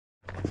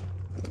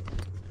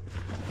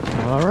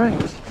All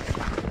right,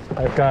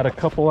 I've got a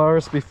couple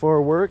hours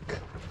before work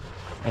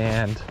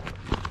and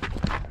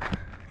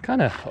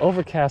kind of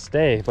overcast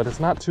day, but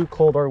it's not too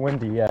cold or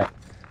windy yet.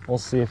 We'll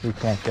see if we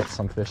can't get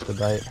some fish to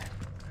bite.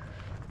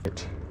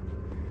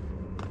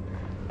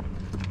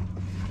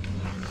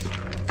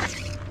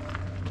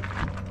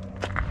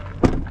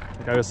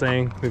 Like I was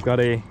saying, we've got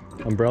a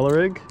umbrella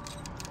rig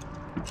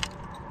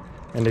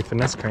and a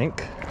finesse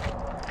crank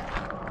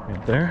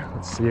right there.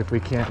 Let's see if we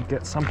can't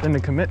get something to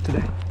commit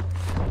today.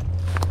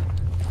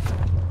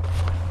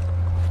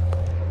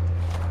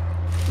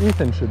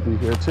 Ethan should be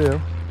here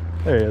too.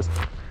 There he is.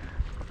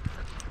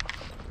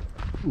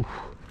 Oof.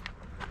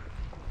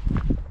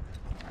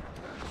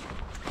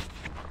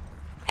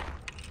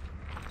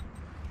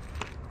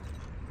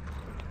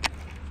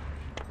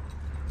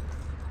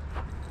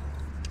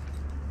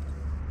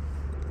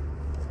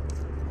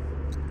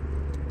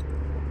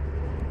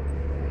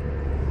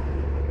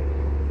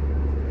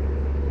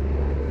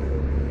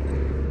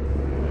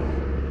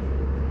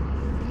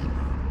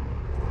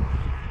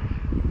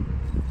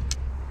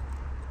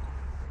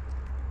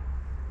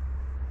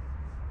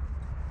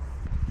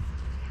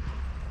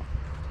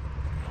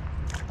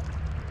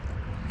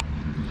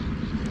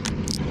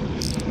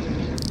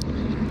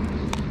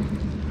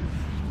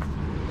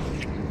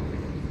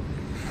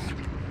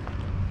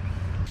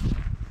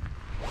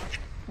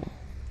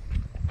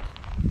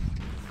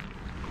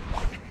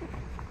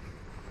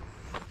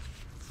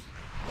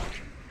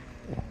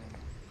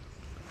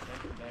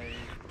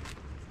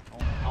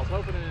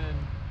 Hoping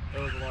it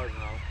was a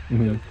largemouth.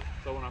 Mm-hmm.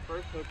 So when I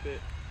first hooked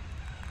it,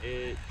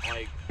 it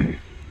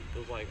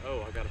was like,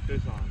 oh, I got a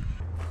fish on.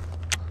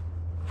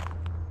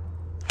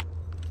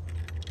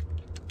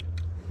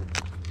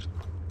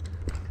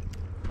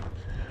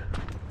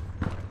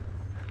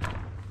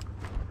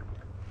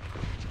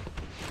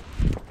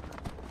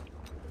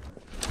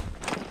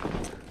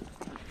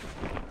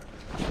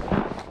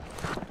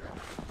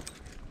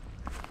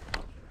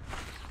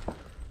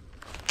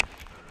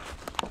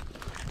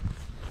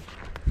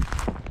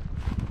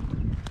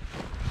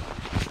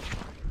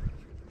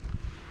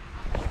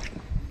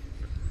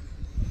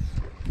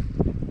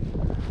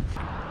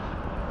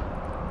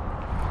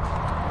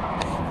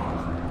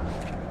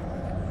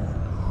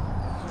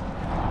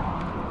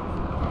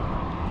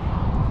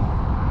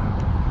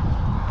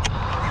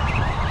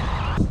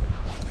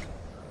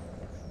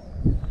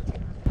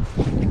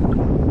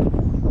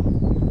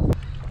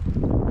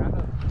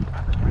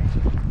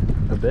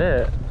 A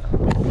bit.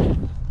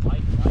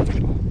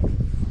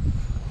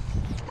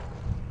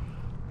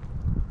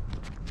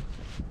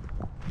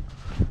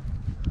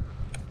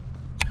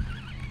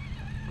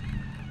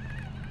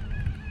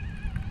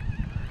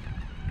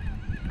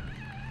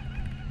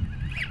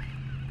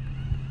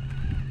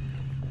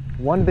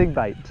 One big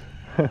bite.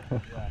 Yeah,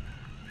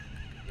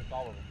 just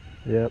all of them.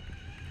 Yep.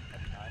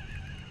 That's nice.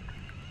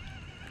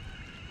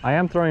 I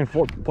am throwing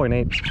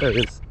 4.8. There it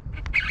is.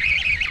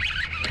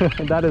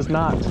 That is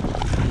not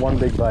one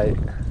big bite.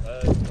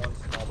 That is one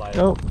small bite.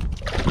 Oh.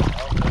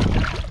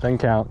 Doesn't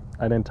count.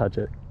 I didn't touch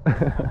it. Dang,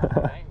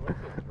 we're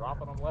just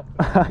dropping them left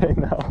and right. I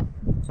know.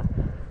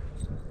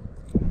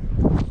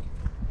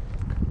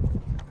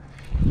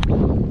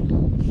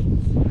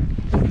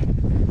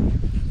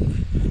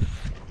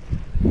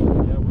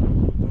 Yeah, we're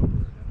over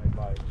and they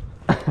bite.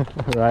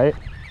 Right?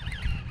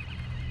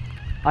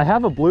 I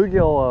have a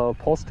bluegill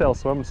pulse tail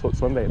swim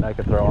bait that I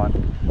could throw on.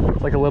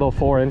 It's like a little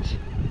 4-inch.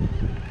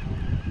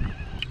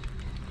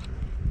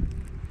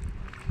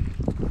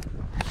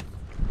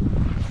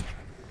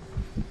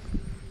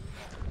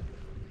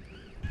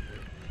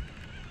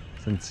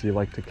 Since you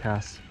like to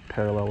cast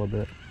parallel a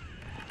bit.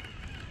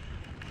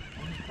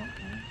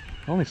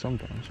 Only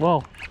sometimes.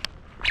 Well,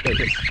 there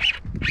it is.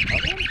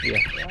 Yeah.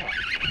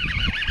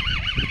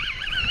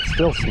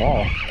 Still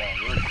small. Yeah,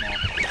 real small.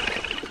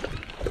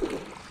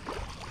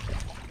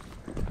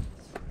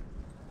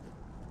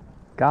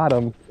 Got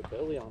him. The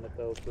belly on it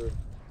though for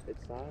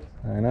its size.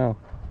 I know.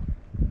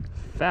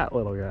 Fat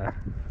little guy.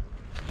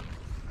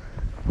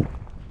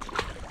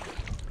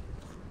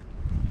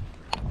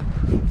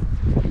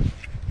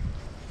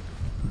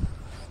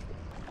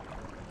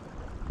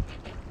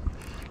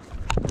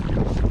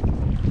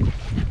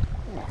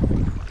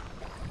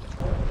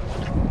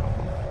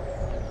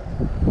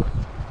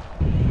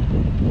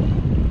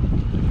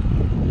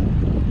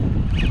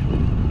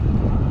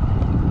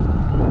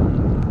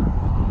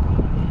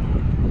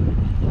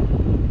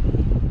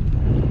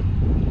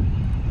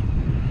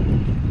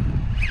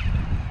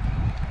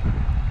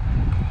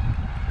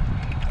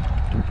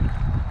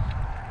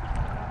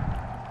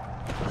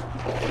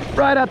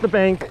 Right at the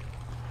bank.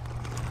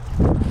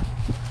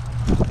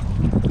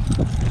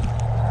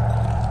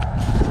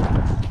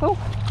 Oh,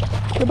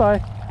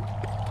 goodbye.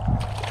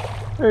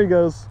 There he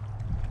goes.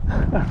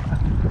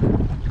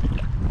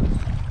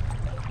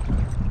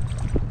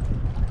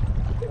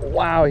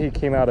 Wow, he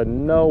came out of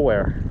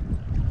nowhere.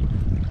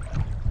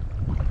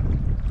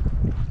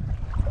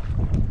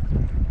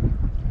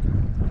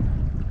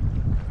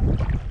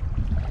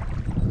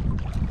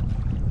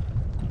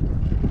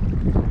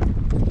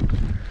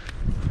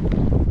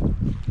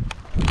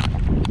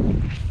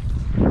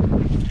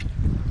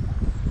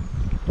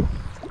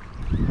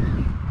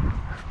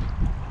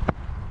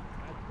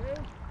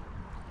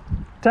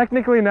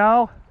 Technically,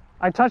 no.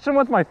 I touched him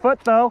with my foot,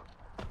 though.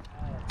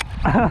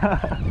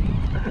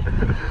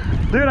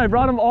 Dude, I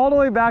brought him all the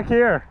way back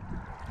here,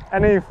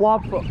 and he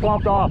flopped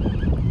off.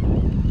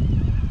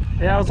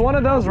 Yeah, it was one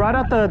of those right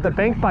at the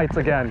bank bites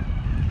again.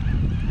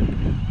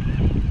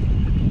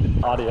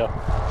 Audio.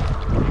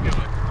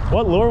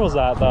 What lure was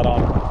that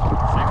on? 6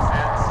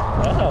 cents.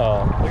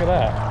 Oh, look at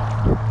that.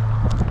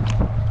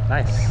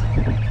 Nice.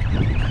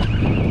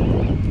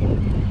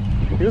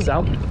 He was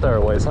out there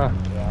a ways, huh?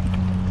 Yeah.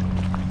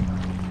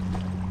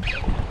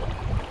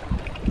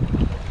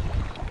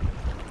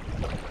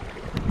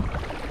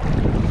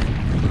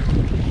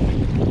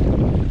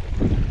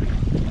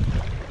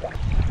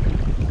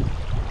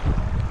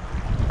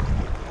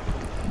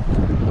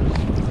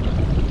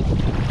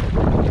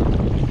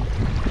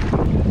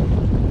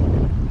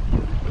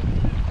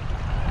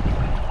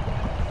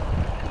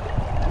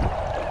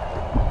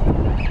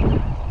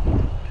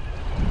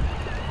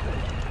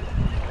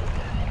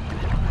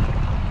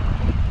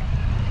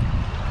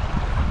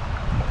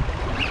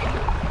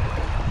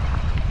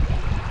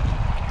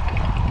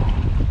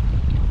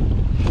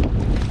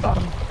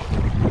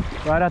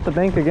 Right at the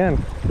bank again.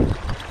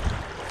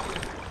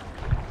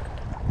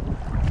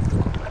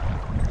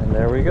 And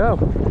there we go.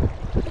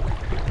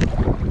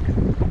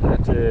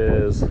 That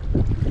is...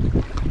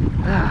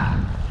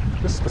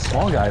 This is the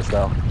small guys,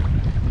 though.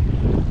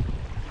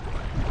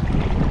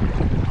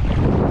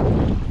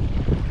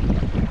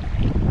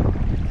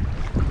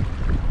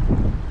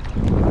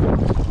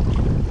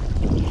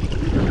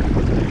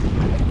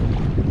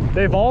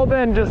 They've all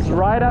been just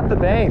right at the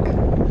bank.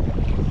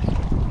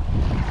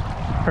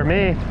 For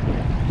me.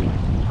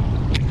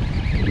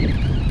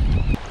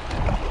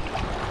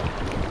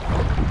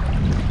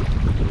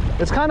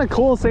 It's kind of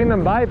cool seeing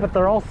them bite, but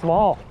they're all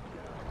small.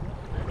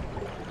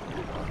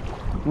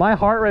 My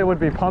heart rate would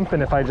be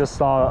pumping if I just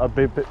saw a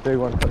big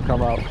one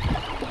come up.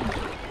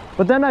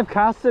 But then I've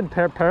casted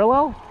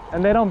parallel,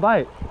 and they don't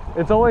bite.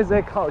 It's always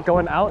it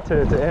going out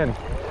to in.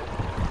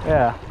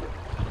 Yeah.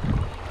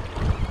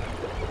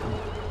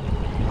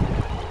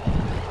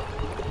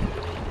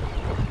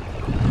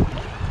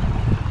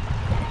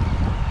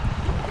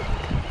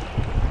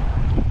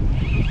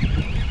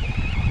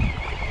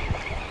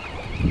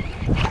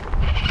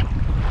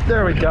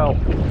 There we go.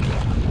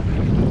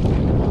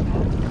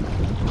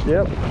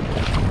 Yep.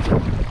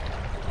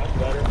 That's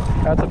better.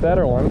 That's a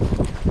better one.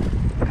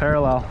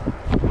 Parallel.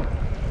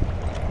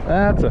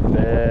 That's a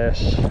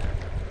fish.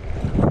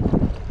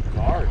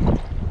 Hard.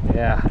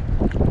 Yeah.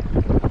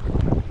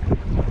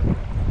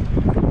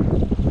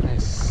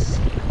 Nice.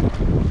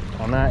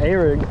 On that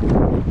A-rig.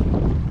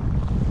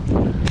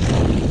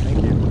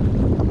 Thank you.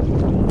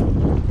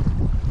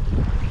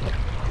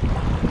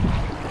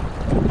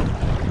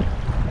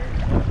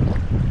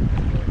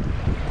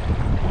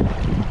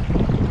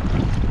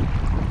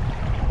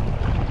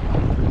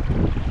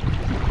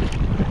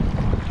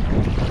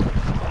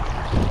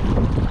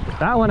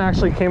 That one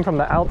actually came from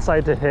the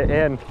outside to hit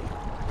in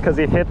because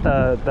he hit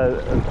the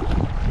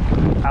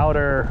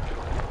outer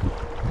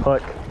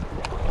hook.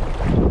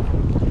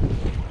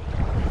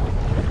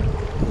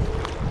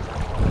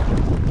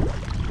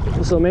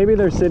 So maybe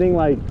they're sitting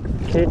like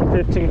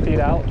 15 feet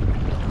out.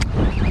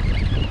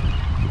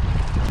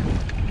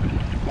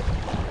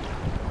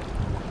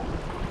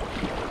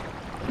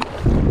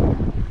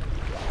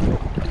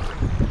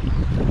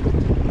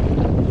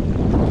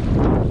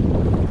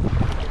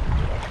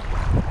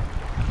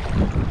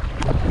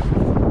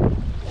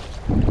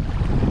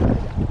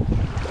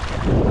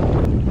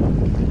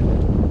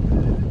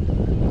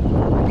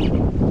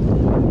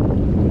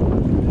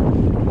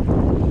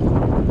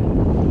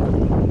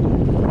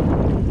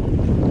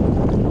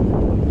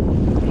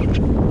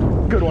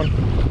 Good one.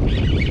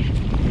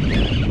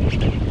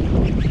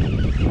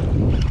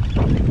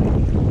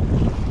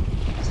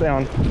 Stay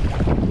on.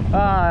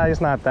 Ah,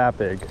 he's not that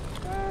big.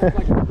 It's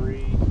like a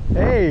 3.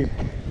 Hey,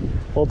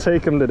 we'll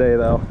take him today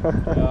though.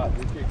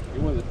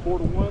 It was a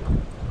 4-to-1.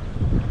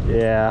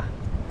 Yeah.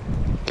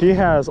 He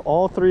has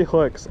all 3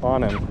 hooks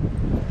on him.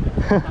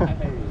 Nice.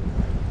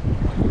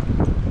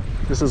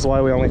 This is why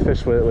we only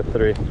fish with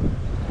 3.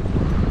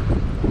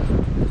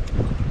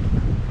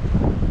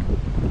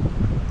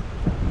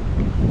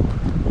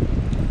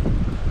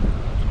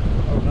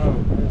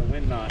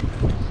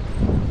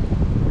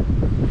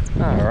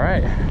 All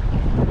right,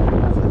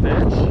 that's a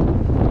fish.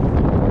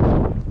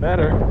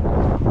 Better.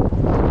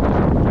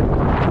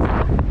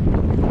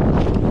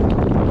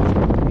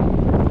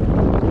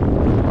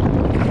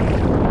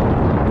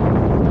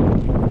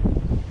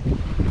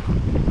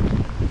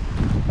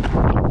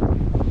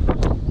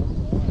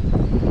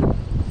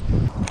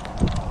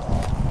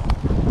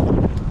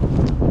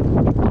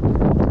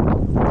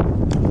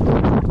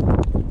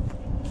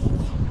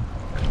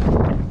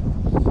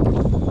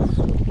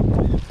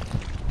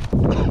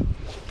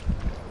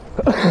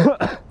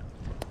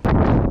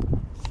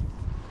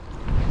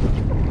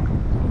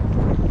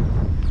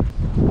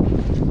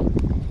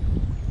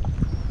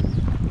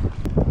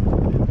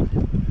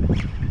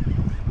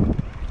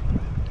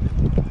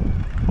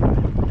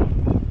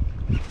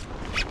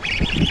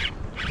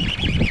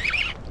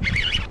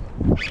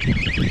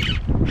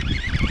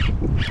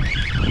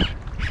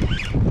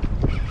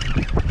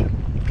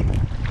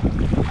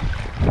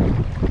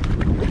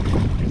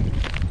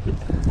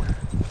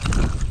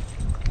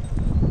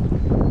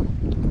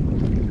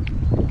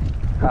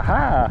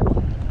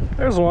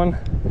 There's one.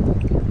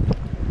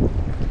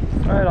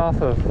 Right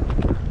off of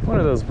one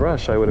of those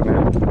brush, I would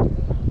imagine.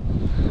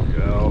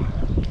 Go.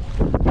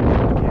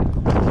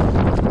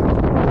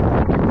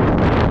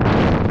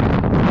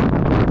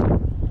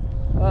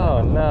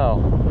 Oh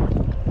no.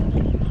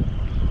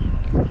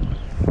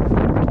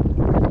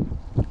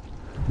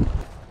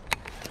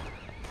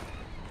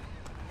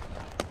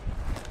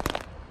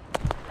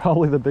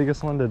 Probably the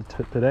biggest one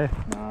today.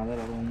 Nah, that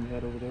other one you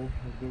had over there was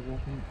big, I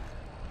think.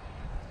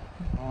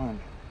 On.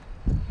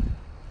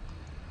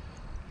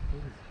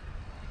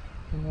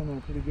 Came in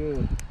there pretty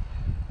good.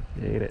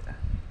 You ate it.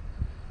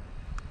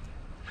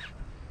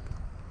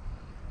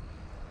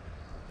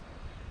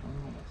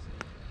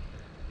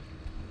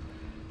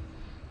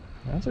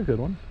 That's a good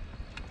one.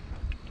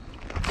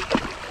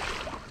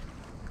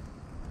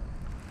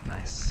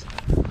 Nice.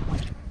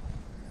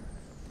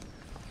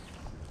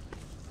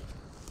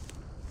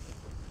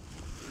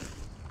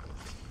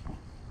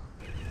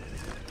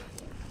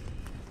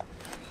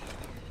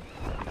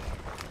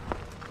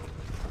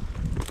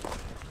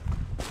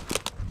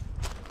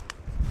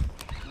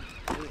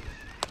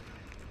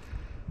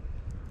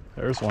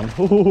 There's one.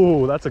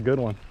 Ooh, that's a good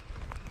one.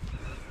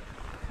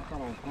 I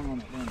thought I was hung on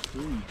that damn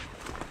tree.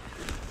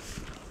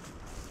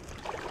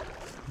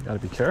 You gotta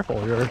be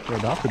careful, you're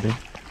about to be.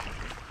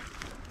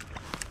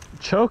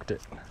 Choked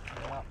it.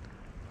 Yeah.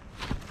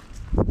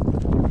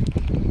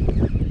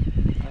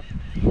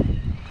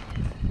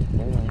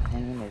 Baylor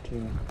hung in there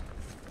too.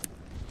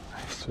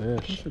 Nice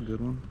fish. That's a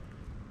good one.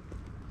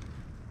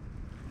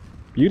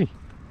 Beauty.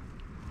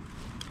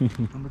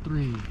 Number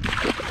 3.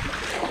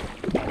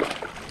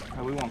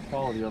 Hey, we want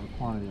quality over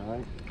quantity,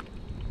 alright?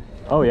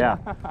 Oh yeah.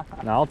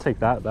 Now I'll take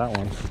that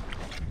one.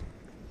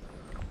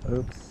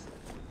 Oops.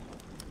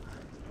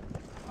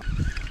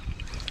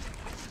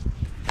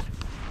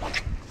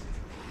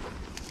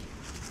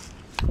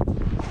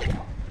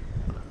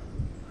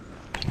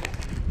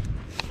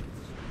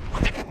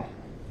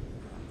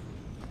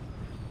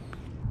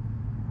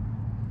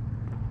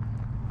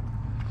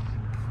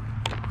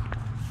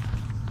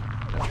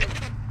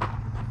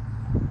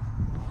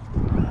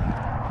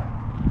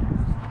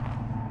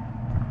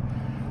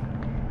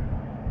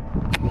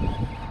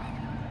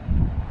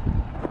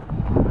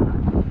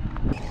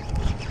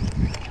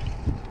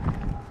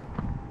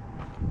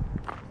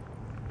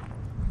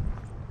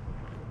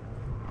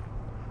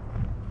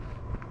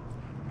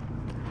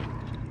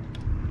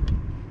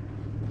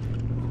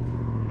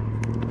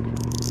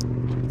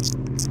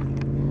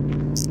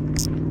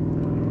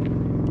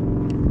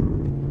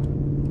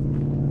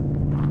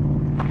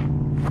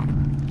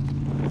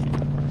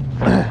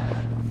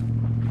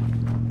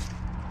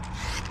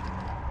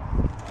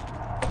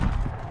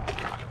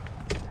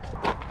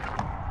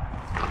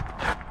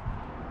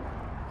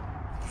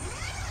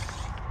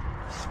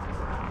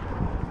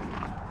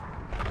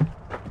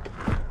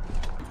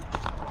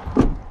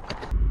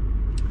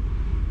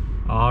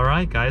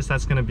 Alright guys,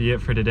 that's gonna be it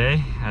for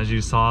today. As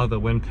you saw, the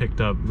wind picked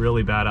up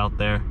really bad out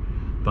there,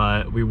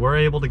 but we were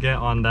able to get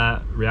on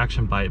that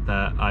reaction bite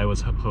that I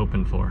was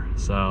hoping for.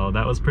 So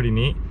that was pretty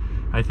neat.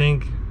 I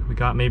think we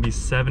got maybe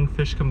 7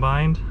 fish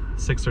combined,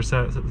 6 or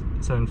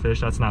 7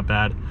 fish, that's not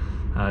bad.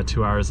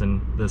 2 hours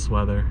in this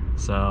weather.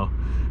 So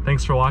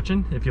thanks for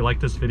watching. If you like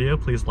this video,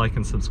 please like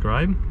and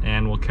subscribe,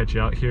 and we'll catch you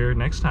out here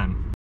next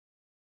time.